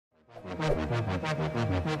Ten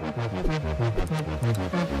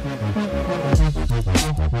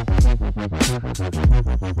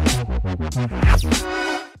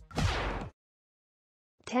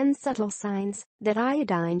subtle signs that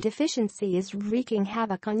iodine deficiency is wreaking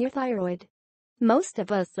havoc on your thyroid. Most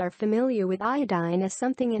of us are familiar with iodine as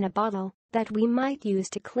something in a bottle that we might use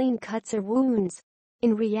to clean cuts or wounds.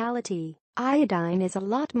 In reality, iodine is a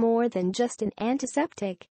lot more than just an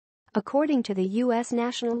antiseptic. According to the U.S.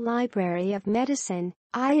 National Library of Medicine,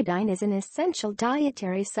 iodine is an essential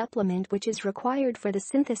dietary supplement which is required for the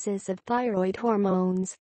synthesis of thyroid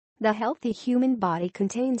hormones. The healthy human body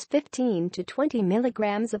contains 15 to 20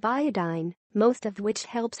 milligrams of iodine, most of which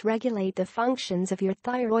helps regulate the functions of your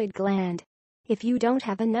thyroid gland. If you don't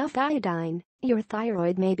have enough iodine, your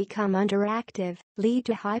thyroid may become underactive, lead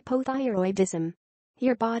to hypothyroidism.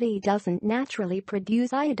 Your body doesn't naturally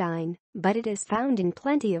produce iodine, but it is found in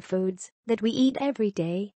plenty of foods that we eat every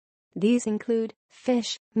day. These include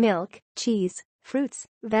fish, milk, cheese, fruits,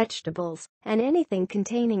 vegetables, and anything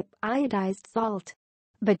containing iodized salt.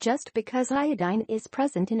 But just because iodine is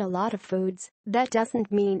present in a lot of foods, that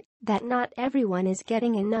doesn't mean that not everyone is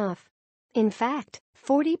getting enough. In fact,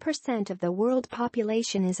 40% of the world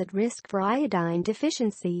population is at risk for iodine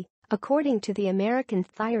deficiency, according to the American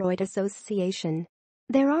Thyroid Association.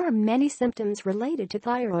 There are many symptoms related to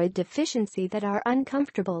thyroid deficiency that are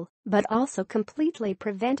uncomfortable, but also completely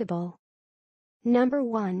preventable. Number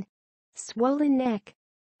 1. Swollen neck.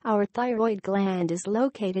 Our thyroid gland is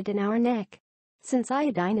located in our neck. Since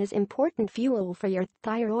iodine is important fuel for your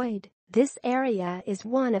thyroid, this area is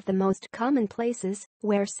one of the most common places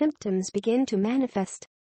where symptoms begin to manifest.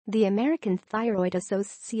 The American Thyroid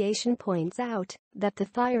Association points out that the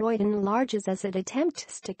thyroid enlarges as it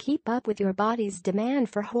attempts to keep up with your body's demand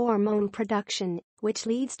for hormone production, which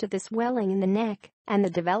leads to the swelling in the neck and the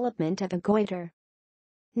development of a goiter.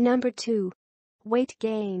 Number 2. Weight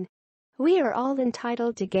gain. We are all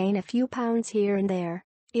entitled to gain a few pounds here and there.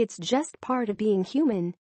 It's just part of being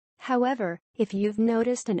human. However, if you've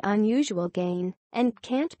noticed an unusual gain and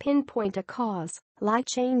can't pinpoint a cause, like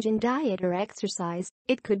change in diet or exercise,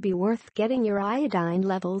 it could be worth getting your iodine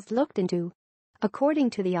levels looked into.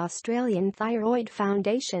 According to the Australian Thyroid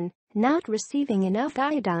Foundation, not receiving enough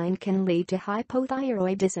iodine can lead to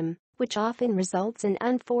hypothyroidism, which often results in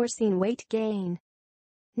unforeseen weight gain.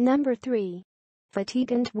 Number 3.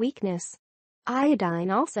 Fatigue and weakness.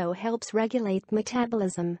 Iodine also helps regulate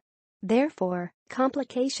metabolism. Therefore,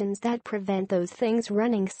 complications that prevent those things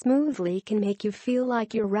running smoothly can make you feel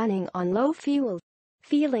like you're running on low fuel.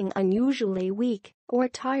 Feeling unusually weak or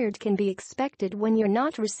tired can be expected when you're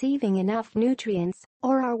not receiving enough nutrients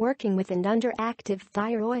or are working with an underactive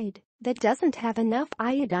thyroid that doesn't have enough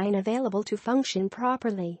iodine available to function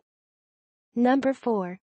properly. Number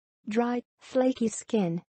 4. Dry, flaky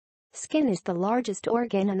skin. Skin is the largest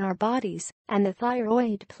organ in our bodies, and the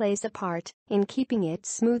thyroid plays a part in keeping it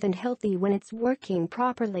smooth and healthy when it's working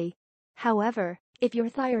properly. However, if your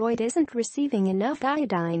thyroid isn't receiving enough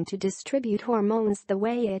iodine to distribute hormones the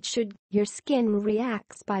way it should, your skin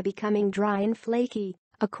reacts by becoming dry and flaky,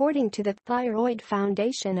 according to the Thyroid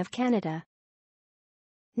Foundation of Canada.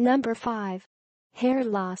 Number 5. Hair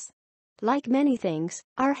loss. Like many things,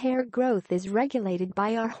 our hair growth is regulated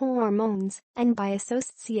by our hormones and by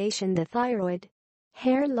association the thyroid.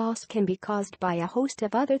 Hair loss can be caused by a host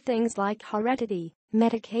of other things like heredity,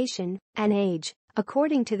 medication, and age,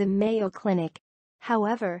 according to the Mayo Clinic.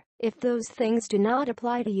 However, if those things do not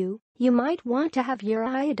apply to you, you might want to have your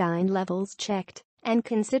iodine levels checked and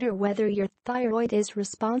consider whether your thyroid is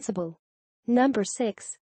responsible. Number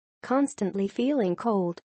 6. Constantly feeling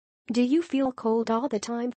cold. Do you feel cold all the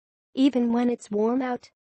time? Even when it's warm out?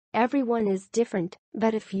 Everyone is different,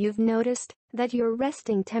 but if you've noticed that your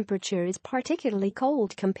resting temperature is particularly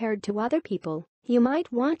cold compared to other people, you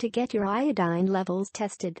might want to get your iodine levels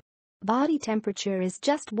tested. Body temperature is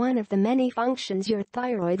just one of the many functions your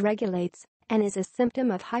thyroid regulates and is a symptom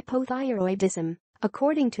of hypothyroidism,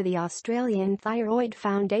 according to the Australian Thyroid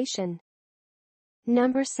Foundation.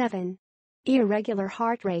 Number 7. Irregular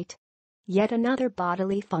heart rate. Yet another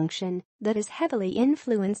bodily function that is heavily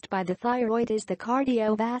influenced by the thyroid is the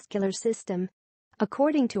cardiovascular system.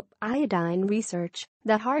 According to iodine research,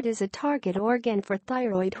 the heart is a target organ for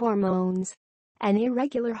thyroid hormones. An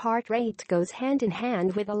irregular heart rate goes hand in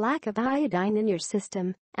hand with a lack of iodine in your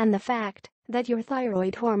system and the fact that your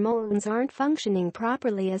thyroid hormones aren't functioning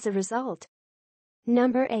properly as a result.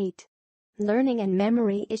 Number 8. Learning and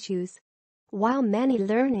memory issues. While many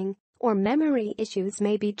learning or memory issues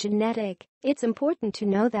may be genetic, it's important to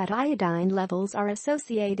know that iodine levels are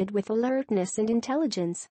associated with alertness and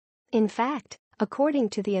intelligence. In fact, According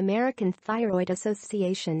to the American Thyroid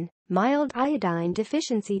Association, mild iodine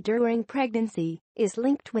deficiency during pregnancy is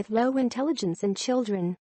linked with low intelligence in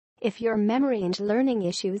children. If your memory and learning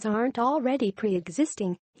issues aren't already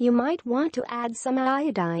pre-existing, you might want to add some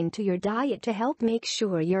iodine to your diet to help make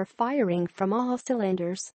sure you're firing from all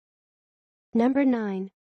cylinders. Number 9.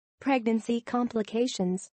 Pregnancy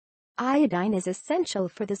complications. Iodine is essential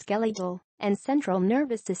for the skeletal and central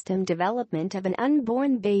nervous system development of an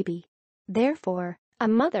unborn baby. Therefore, a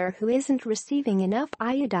mother who isn't receiving enough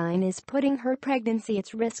iodine is putting her pregnancy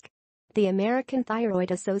at risk. The American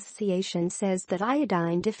Thyroid Association says that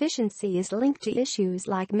iodine deficiency is linked to issues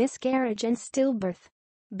like miscarriage and stillbirth.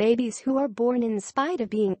 Babies who are born in spite of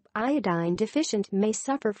being iodine deficient may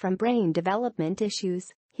suffer from brain development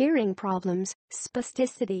issues, hearing problems,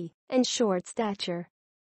 spasticity, and short stature.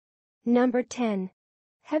 Number 10.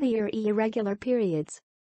 Heavier irregular periods.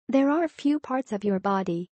 There are few parts of your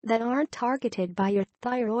body that aren't targeted by your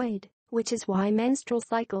thyroid, which is why menstrual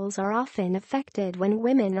cycles are often affected when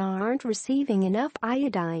women aren't receiving enough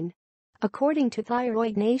iodine. According to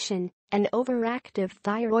Thyroid Nation, an overactive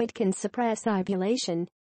thyroid can suppress ovulation.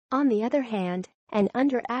 On the other hand, an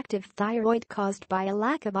underactive thyroid caused by a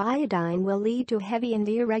lack of iodine will lead to heavy and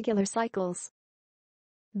irregular cycles.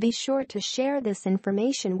 Be sure to share this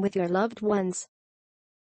information with your loved ones.